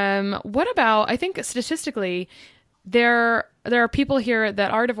 what about, I think statistically, there are people here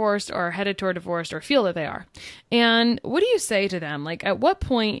that are divorced or headed toward divorce or feel that they are. And what do you say to them? Like, at what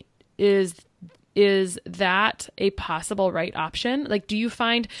point is that a possible right option? Like, do you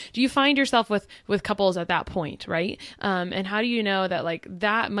find yourself with couples at that point, right? And how do you know that like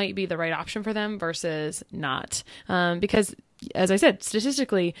that might be the right option for them versus not? Because as I said,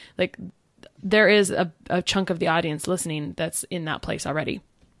 statistically, like there is a chunk of the audience listening that's in that place already.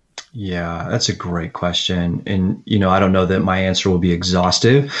 Yeah, that's a great question. And, I don't know that my answer will be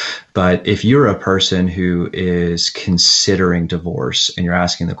exhaustive, but if you're a person who is considering divorce and you're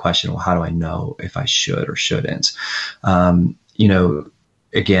asking the question, well, how do I know if I should or shouldn't?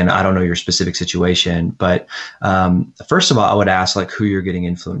 Again, I don't know your specific situation, but first of all, I would ask like who you're getting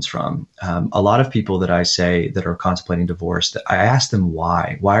influence from. A lot of people that I say that are contemplating divorce, I ask them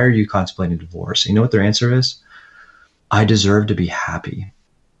why. Why are you contemplating divorce? And you know what their answer is? I deserve to be happy.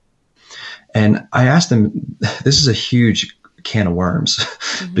 And I ask them, this is a huge can of worms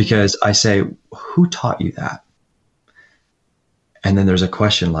because I say, who taught you that? And then there's a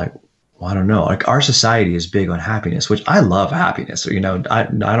question like, well, I don't know. Like our society is big on happiness, which I love happiness. I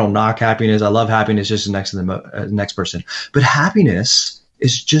don't knock happiness. I love happiness just next to the next person. But happiness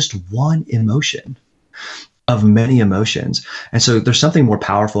is just one emotion of many emotions. And so there's something more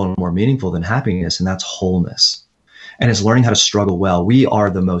powerful and more meaningful than happiness, and that's wholeness. And it's learning how to struggle well. We are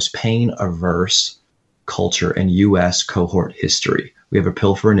the most pain-averse culture in U.S. cohort history. We have a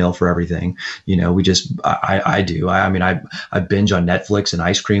pill for an ill for everything. I do. I binge on Netflix and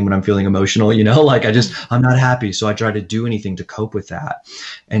ice cream when I'm feeling emotional, I'm not happy. So I try to do anything to cope with that.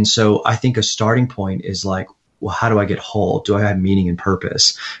 And so I think a starting point is like, well, how do I get whole? Do I have meaning and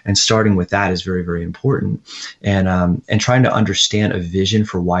purpose? And starting with that is very, very important. And trying to understand a vision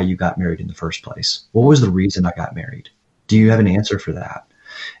for why you got married in the first place. What was the reason I got married? Do you have an answer for that?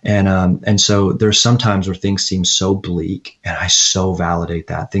 And so there's some times where things seem so bleak, and I so validate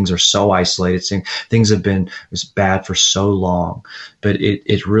that. Things are so isolated. Things have been bad for so long, but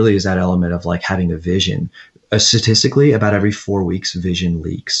it really is that element of like having a vision. Statistically, about every 4 weeks, vision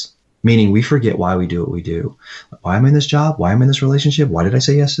leaks. Meaning we forget why we do what we do. Why am I in this job? Why am I in this relationship? Why did I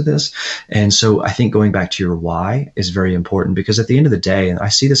say yes to this? And so I think going back to your why is very important, because at the end of the day, and I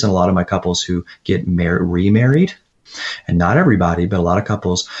see this in a lot of my couples who get remarried, and not everybody, but a lot of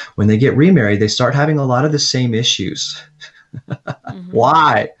couples, when they get remarried, they start having a lot of the same issues.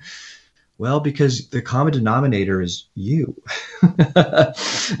 Why? Well, because the common denominator is you.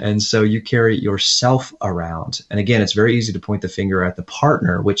 And so you carry yourself around. And again, it's very easy to point the finger at the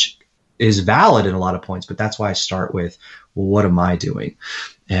partner, which is valid in a lot of points, but that's why I start with, well, what am I doing?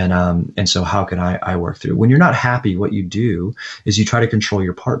 And so how can I work through? When you're not happy, what you do is you try to control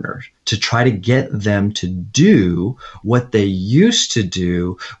your partner to try to get them to do what they used to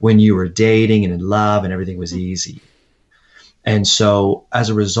do when you were dating and in love and everything was easy. And so as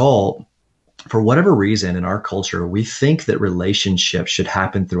a result, for whatever reason in our culture, we think that relationships should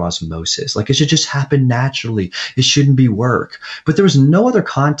happen through osmosis. Like it should just happen naturally. It shouldn't be work. But there was no other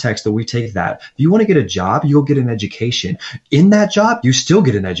context that we take that. If you want to get a job, you'll get an education. In that job, you still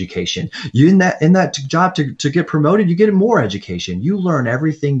get an education. In that job to get promoted, you get more education. You learn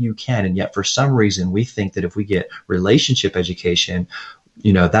everything you can. And yet for some reason, we think that if we get relationship education,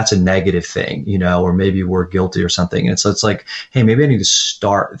 that's a negative thing, or maybe we're guilty or something. And so it's like, hey, maybe I need to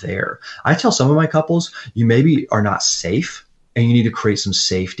start there. I tell some of my couples, you maybe are not safe and you need to create some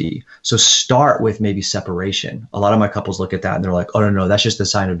safety. So start with maybe separation. A lot of my couples look at that and they're like, oh, no, that's just the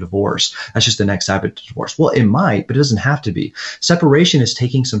sign of divorce. That's just the next step of divorce. Well, it might, but it doesn't have to be. Separation is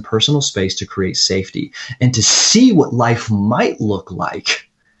taking some personal space to create safety and to see what life might look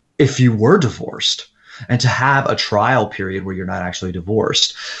like if you were divorced, and to have a trial period where you're not actually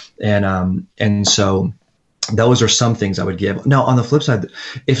divorced. And so those are some things I would give. Now, on the flip side,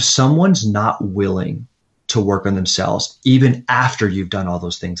 if someone's not willing to work on themselves, even after you've done all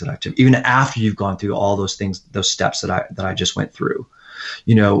those things that I've done, even after you've gone through all those things, those steps that I just went through,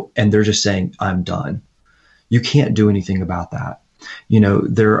 and they're just saying, I'm done. You can't do anything about that.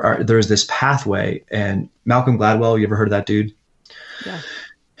 There's this pathway, and Malcolm Gladwell, you ever heard of that dude? Yeah.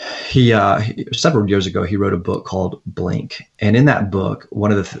 Several years ago, he wrote a book called Blink. And in that book,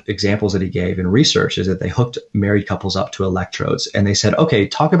 one of the examples that he gave in research is that they hooked married couples up to electrodes and they said, okay,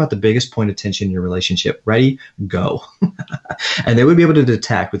 talk about the biggest point of tension in your relationship. Ready? Go. And they would be able to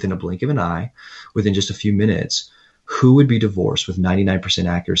detect within a blink of an eye, within just a few minutes, who would be divorced with 99%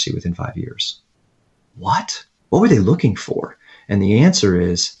 accuracy within 5 years. What? What were they looking for? And the answer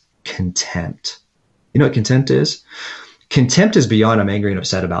is contempt. You know what contempt is? Contempt is beyond I'm angry and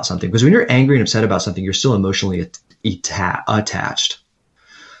upset about something. Because when you're angry and upset about something, you're still emotionally attached.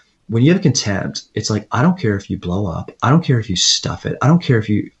 When you have contempt, it's like, I don't care if you blow up. I don't care if you stuff it. I don't care if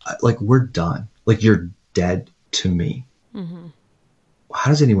you, like, we're done. Like, you're dead to me. Mm-hmm. How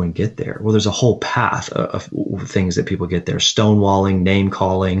does anyone get there? Well, there's a whole path of things that people get there. Stonewalling, name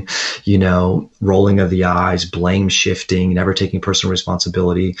calling, rolling of the eyes, blame shifting, never taking personal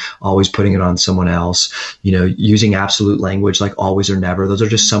responsibility, always putting it on someone else, using absolute language like always or never. Those are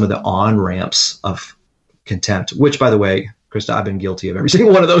just some of the on-ramps of contempt, which, by the way, Krista, I've been guilty of every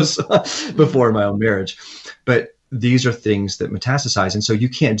single one of those before in my own marriage. But these are things that metastasize. And so you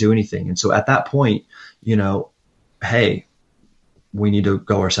can't do anything. And so at that point, hey, we need to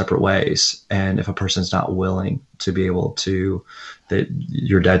go our separate ways. And if a person's not willing to be able to, that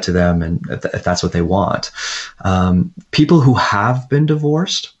you're dead to them. And if that's what they want, people who have been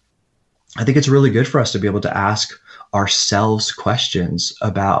divorced, I think it's really good for us to be able to ask ourselves questions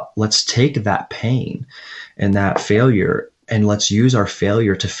about, let's take that pain and that failure and let's use our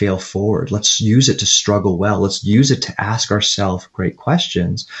failure to fail forward. Let's use it to struggle well. Let's use it to ask ourselves great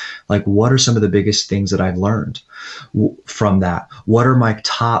questions. Like, what are some of the biggest things that I've learned from that? What are my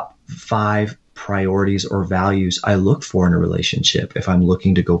top 5 priorities or values I look for in a relationship if I'm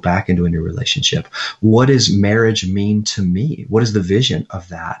looking to go back into a new relationship? What does marriage mean to me? What is the vision of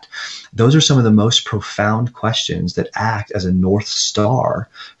that? Those are some of the most profound questions that act as a North Star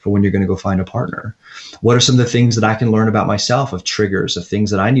for when you're going to go find a partner. What are some of the things that I can learn about myself, of triggers, of things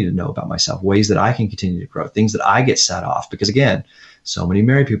that I need to know about myself, ways that I can continue to grow, things that I get set off? Because again, so many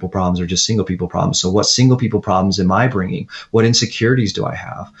married people problems are just single people problems. So what single people problems am I bringing? What insecurities do I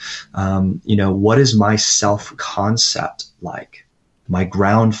have? What is my self-concept like? My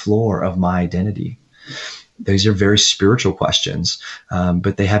ground floor of my identity? These are very spiritual questions,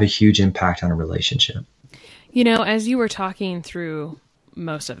 but they have a huge impact on a relationship. As you were talking through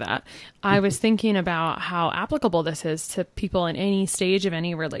most of that, I was thinking about how applicable this is to people in any stage of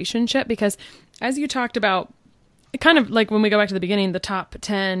any relationship, because as you talked about, kind of like when we go back to the beginning, the top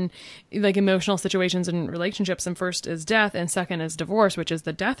 10 like emotional situations in relationships, and first is death and second is divorce, which is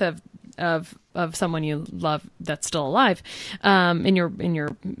the death of someone you love that's still alive, in your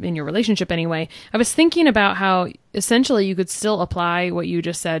relationship anyway. I was thinking about how essentially you could still apply what you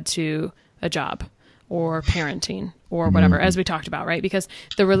just said to a job or parenting or whatever, as we talked about, right? Because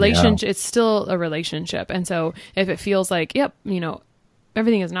the relationship, it's still a relationship. And so if it feels like,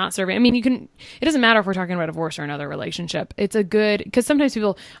 everything is not serving. I mean, it doesn't matter if we're talking about divorce or another relationship. It's a good, because sometimes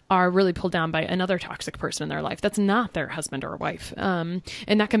people are really pulled down by another toxic person in their life that's not their husband or wife. And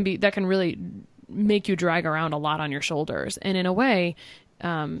that can really make you drag around a lot on your shoulders. And in a way,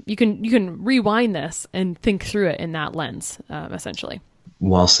 you can rewind this and think through it in that lens, essentially.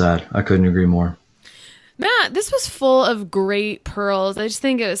 Well said. I couldn't agree more. Matt, this was full of great pearls. I just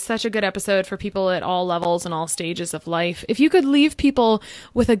think it was such a good episode for people at all levels and all stages of life. If you could leave people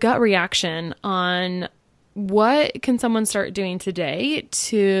with a gut reaction on what can someone start doing today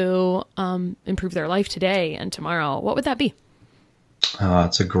to improve their life today and tomorrow, what would that be?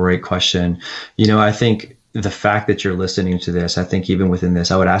 It's a great question. I think the fact that you're listening to this, I think even within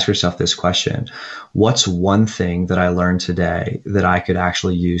this, I would ask yourself this question: what's one thing that I learned today that I could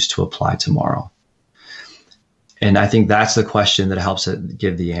actually use to apply tomorrow? And I think that's the question that helps it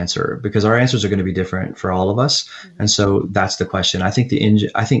give the answer, because our answers are going to be different for all of us. And so that's the question. I think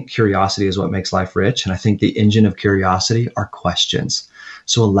curiosity is what makes life rich. And I think the engine of curiosity are questions.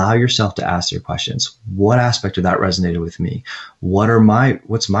 So allow yourself to ask your questions. What aspect of that resonated with me?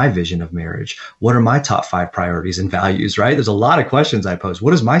 What's my vision of marriage? What are my top 5 priorities and values, right? There's a lot of questions I pose.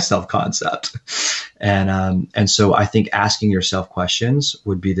 What is my self-concept? And so I think asking yourself questions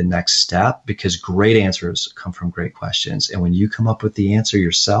would be the next step, because great answers come from great questions. And when you come up with the answer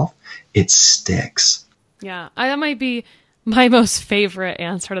yourself, it sticks. Yeah, that might be my most favorite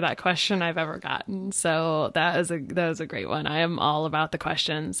answer to that question I've ever gotten. So that is a great one. I am all about the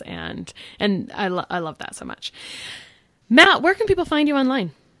questions, and I love that so much. Matt, where can people find you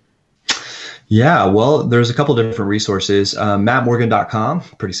online? Yeah, well, there's a couple different resources. MattMorgan.com,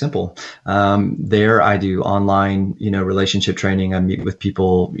 pretty simple. There I do online, relationship training. I meet with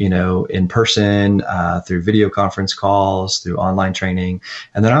people, in person, through video conference calls, through online training.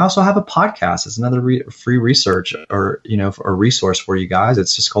 And then I also have a podcast. It's another free research or resource for you guys.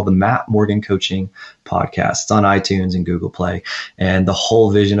 It's just called the Matt Morgan Coaching Podcast. It's on iTunes and Google Play. And the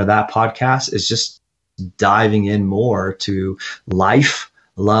whole vision of that podcast is just diving in more to life,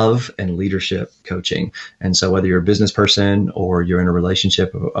 love, and leadership coaching. And so whether you're a business person or you're in a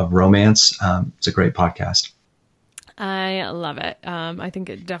relationship of romance, it's a great podcast. I love it. I think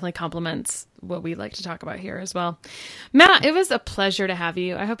it definitely complements what we like to talk about here as well. Matt, it was a pleasure to have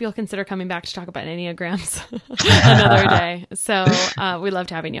you. I hope you'll consider coming back to talk about Enneagrams another day. So we loved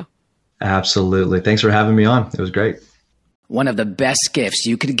having you. Absolutely. Thanks for having me on. It was great. One of the best gifts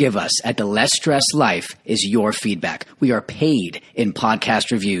you could give us at the Less Stress Life is your feedback. We are paid in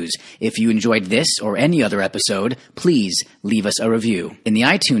podcast reviews. If you enjoyed this or any other episode, please leave us a review. In the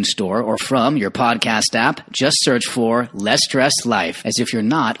iTunes store or from your podcast app, just search for Less Stress Life as if you're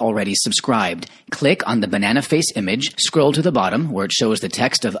not already subscribed. Click on the banana face image, scroll to the bottom where it shows the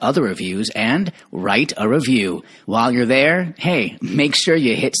text of other reviews, and write a review. While you're there, hey, make sure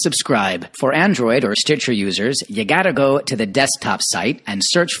you hit subscribe. For Android or Stitcher users, you gotta go to the desktop site and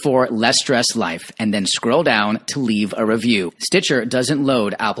search for Less Stress Life and then scroll down to leave a review. Stitcher doesn't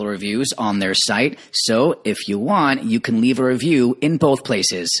load Apple reviews on their site, so if you want, you can leave a review in both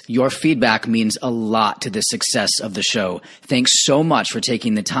places. Your feedback means a lot to the success of the show. Thanks so much for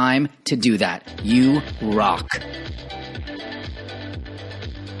taking the time to do that. You rock.